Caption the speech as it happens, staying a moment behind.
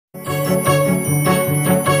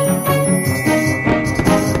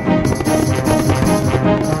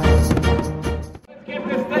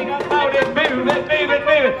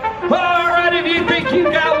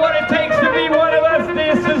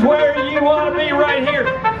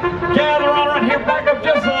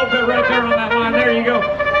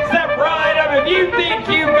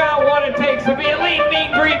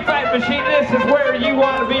is where you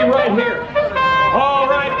want to be, right here. All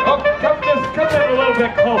right, oh, come in a little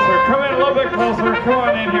bit closer. Come in a little bit closer. Come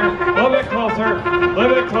on in here. A little bit closer. A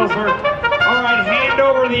little bit closer. All right, hand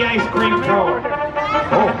over the ice cream cone.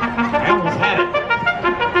 Oh, I almost had it.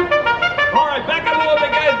 All right, back up a little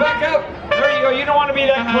bit, guys. Back up. There you go. You don't want to be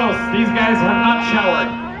that close. These guys have not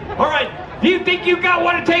showered. All right, do you think you got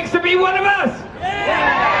what it takes to be one of us?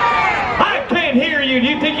 Yeah! I can't hear you. Do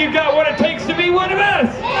you think you got what it takes to be one of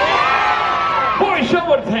us? Yeah! Boy, show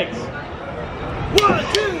what it takes. 1,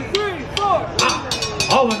 2, 3, 4.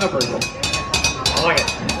 Ah, all the numbers. I like it.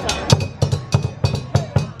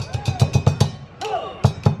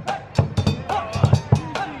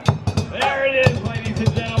 There it is, ladies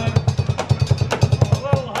and gentlemen. A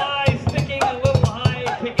little high sticking, a little high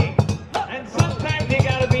kicking. And sometimes you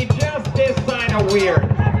gotta be just this side of weird.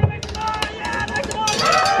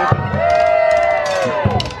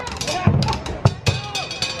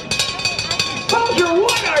 Soldier,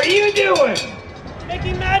 what are you doing?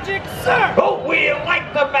 Making magic, sir! Oh, we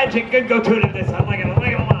like the magic. Good, go to it this. I like it a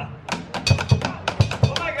lot.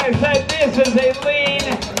 Well, like I said, this is a lean,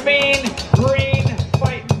 mean, green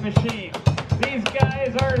fighting machine. These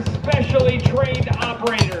guys are specially trained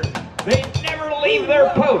operators. They never leave their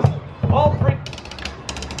post. All three.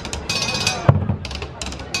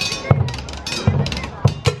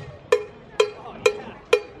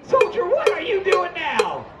 Soldier, what are you doing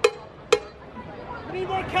now? We need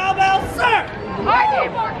more cowbell, sir! I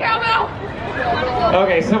need more cowbell!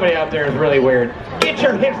 Okay, somebody out there is really weird. Get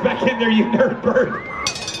your hips back in there, you nerd bird.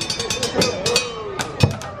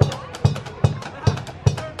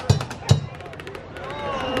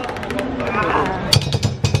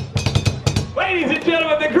 Ladies and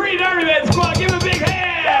gentlemen, the Green Army Man Squad, give a big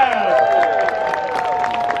hand!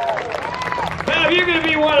 Now, if you're going to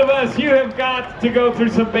be one of us, you have got to go through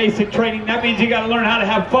some basic training. That means you got to learn how to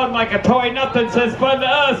have fun like a toy. Nothing says fun to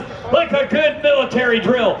us like a good military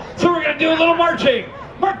drill. So we're going to do a little marching.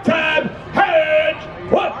 Mark time, hands,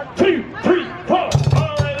 1, 2, 3, 4. All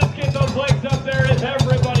right, let's get those legs up there. If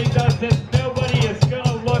everybody does this, nobody is going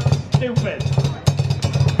to look stupid.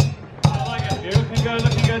 I like it. You're looking good,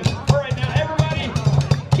 looking good. All right, now everybody,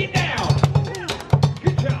 get down.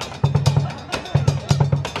 Good job.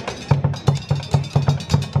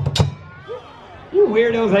 You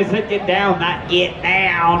weirdos, I said get down, not get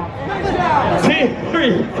down. 2,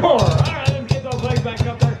 3, 4. All right, let's get those legs back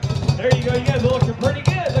up there. There you go. You guys are looking pretty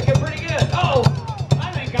good. Looking pretty good. Oh,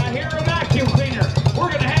 I think I hear a vacuum cleaner. We're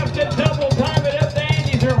going to have to double time it up to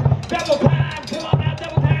Andy's room. Double time. Come on now.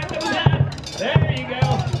 Double time. Double time. There you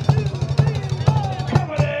go.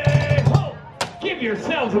 Coming in. Oh, give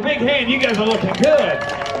yourselves a big hand. You guys are looking good.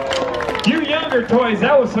 You younger toys,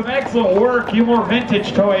 that was some excellent work. You more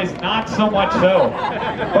vintage toys, not so much so.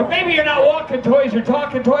 But maybe you're not walking toys, you're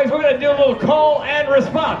talking toys. We're going to do a little call and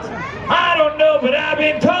response. I don't know, but I've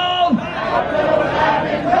been told.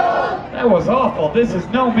 That was awful. This is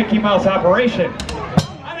no Mickey Mouse operation.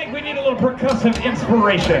 I think we need a little percussive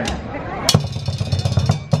inspiration.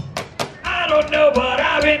 I don't know, but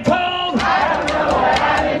I've been told.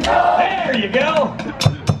 There you go.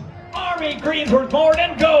 Army green's worth more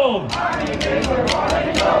than gold.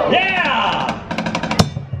 Yeah!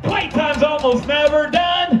 Playtime's almost never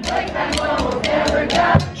done.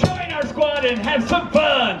 Join our squad and have some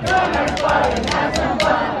fun.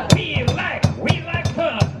 We like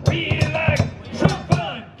fun. We like some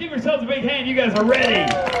fun. Give yourselves a big hand. You guys are ready.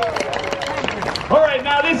 All right,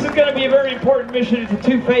 now this is going to be a very important mission. It's a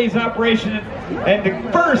two-phase operation.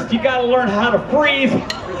 And first, you got to learn how to freeze.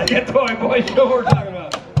 Get toy boy, show what we're talking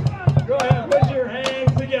about. Go ahead, put your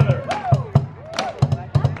hands together.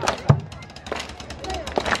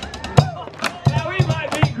 Now we might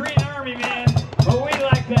be Green Army men, but we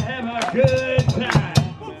like to have a good time.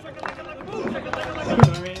 See what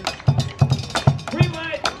I mean?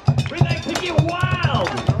 We like to get wild.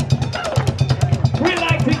 We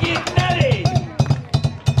like to get nutty.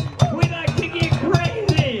 We like to get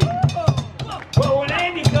crazy. But when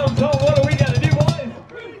Andy comes home, what do we got to do, boys?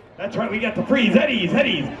 That's right, we got to freeze. Eddies.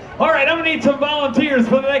 All right, I'm going to need some volunteers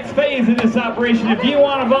for the next phase of this operation. If you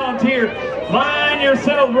want to volunteer, line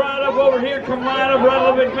yourselves right up over here. Come line up right a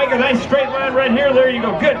little bit. Make a nice straight line right here. There you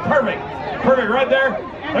go. Good. Perfect. Right there.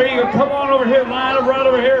 There you go. Come on over here. Line up right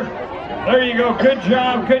over here. There you go. Good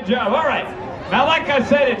job. All right. Now, like I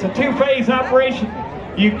said, it's a two-phase operation.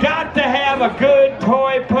 You got to have a good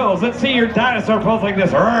toy pose. Let's see your dinosaur pose like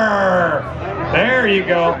this. There you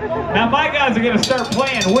go. Now, my guys are going to start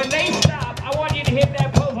playing. When they stop, I want you to hit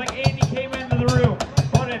that pose like Andy came into the room.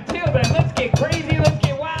 But until then, let's get crazy, let's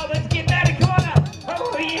get wild, let's get nutty. Come on now.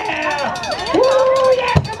 Oh, yeah. Woo,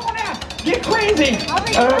 yeah. Come on now. Get crazy.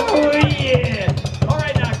 Oh, yeah.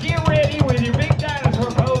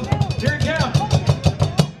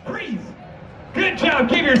 job.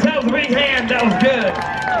 Give yourselves a big hand. That was good.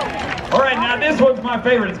 All right, now this one's my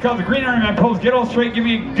favorite. It's called the Green Army Man pose. Get all straight. Give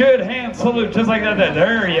me a good hand salute, just like that.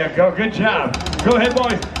 There you go. Good job. Go ahead,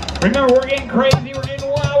 boys. Remember, we're getting crazy. We're getting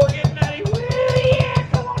wild. We're getting nutty. Yeah,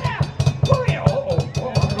 come on now. Oh, yeah. Uh-oh.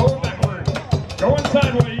 I'm going backwards. Going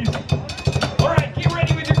sideways. All right, get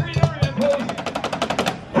ready with your Green Army Man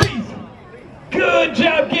pose. Freeze. Good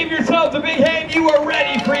job. Give yourselves a big hand. You are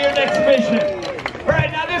ready for your next mission. All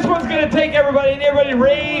right, now this one's going to take everybody, and everybody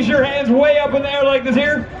raise your hands way up in the air like this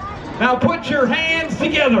here. Now put your hands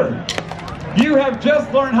together. You have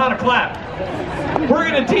just learned how to clap. We're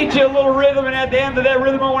going to teach you a little rhythm, and at the end of that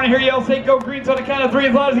rhythm, I want to hear you all say go green. So on the count of 3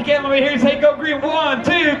 as loud as you can. Let me hear you say go green. 1, 2,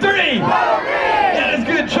 3. Go green! That is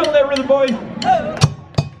good. Show that rhythm, boys.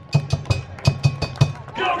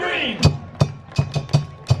 Go green!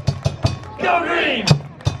 Go green!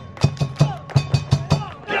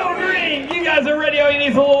 Go green! You guys are ready. All you need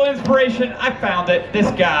is a little inspiration. I found it. This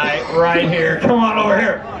guy right here. Come on over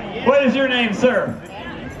here. What is your name, sir?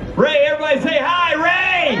 Ray. Everybody say hi,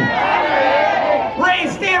 Ray! Hi, Ray! Ray,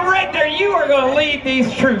 stand right there. You are going to lead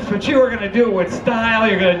these troops, but you are going to do it with style.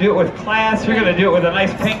 You're going to do it with class. You're going to do it with a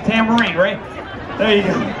nice pink tambourine, right? There you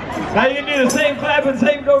go. Now you can do the same clap and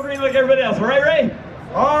same go green like everybody else, right, Ray?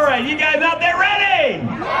 All right, you guys out there ready?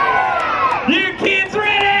 Yeah! You kids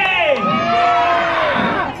ready?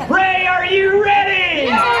 Yeah! Ray, are you ready?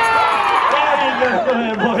 Yeah! There you go. Go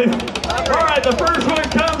ahead, boys. All right, the first one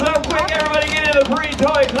comes up quick. Everybody get in the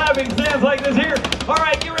free-toy clapping stands like this here. All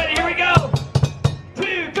right, get ready. Here we go.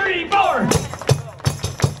 2, 3, 4.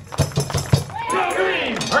 Go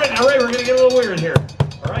green. All right, now, Ray, we're going to get a little weird here.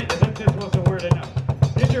 All right, as if this wasn't weird enough.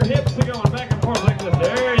 Get your hips going back and forth like this.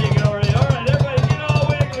 There you go, Ray. All right, everybody get all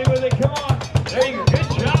wiggly with it. Come on. There you go. Good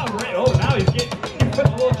job, Ray. Oh, now he's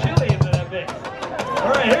putting a little chili into that thing.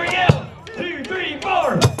 All right, here we go. 2, 3,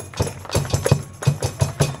 4.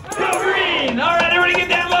 Go green. All right, everybody get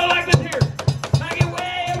down low like this here. Now get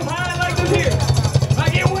way up high like this here. Now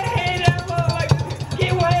get way down low like this.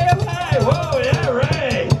 Get way up high. Whoa, yeah,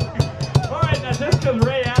 Ray. All right, now just because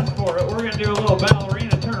Ray asked for it, we're going to do a little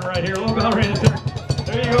ballerina turn right here. A little ballerina turn.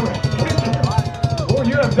 There you go. Oh,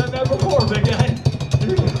 you have done that before, big guy.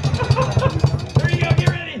 There you go. Get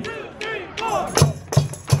ready. 2, 3, 4.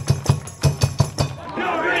 Go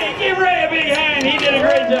green. Give Ray a big hand. He did a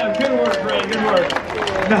great job. Good work, Ray. Good work.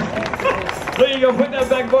 There you go. Put that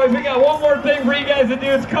back, boys. We got one more thing for you guys to do.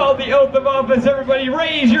 It's called the oath of office. Everybody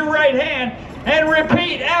raise your right hand and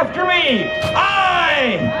repeat after me.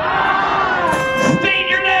 I state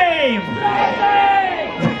your name.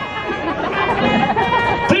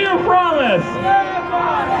 Do you promise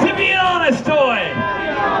to be an honest toy?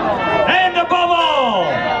 And above all,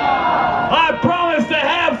 I promise to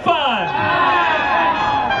have fun.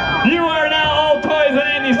 You are now all toys in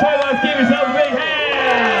Andy's Toy Box. Give yourself a big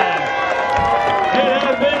hand. It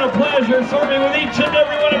has been a pleasure serving with each and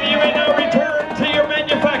every one of you. And now return to your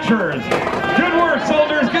manufacturers. Good work,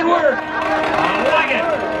 soldiers. Good work. I like it.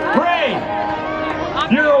 Ray,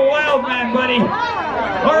 you're a wild man, buddy.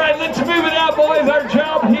 All right, let's move it out, boys. Our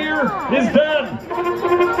job here is done.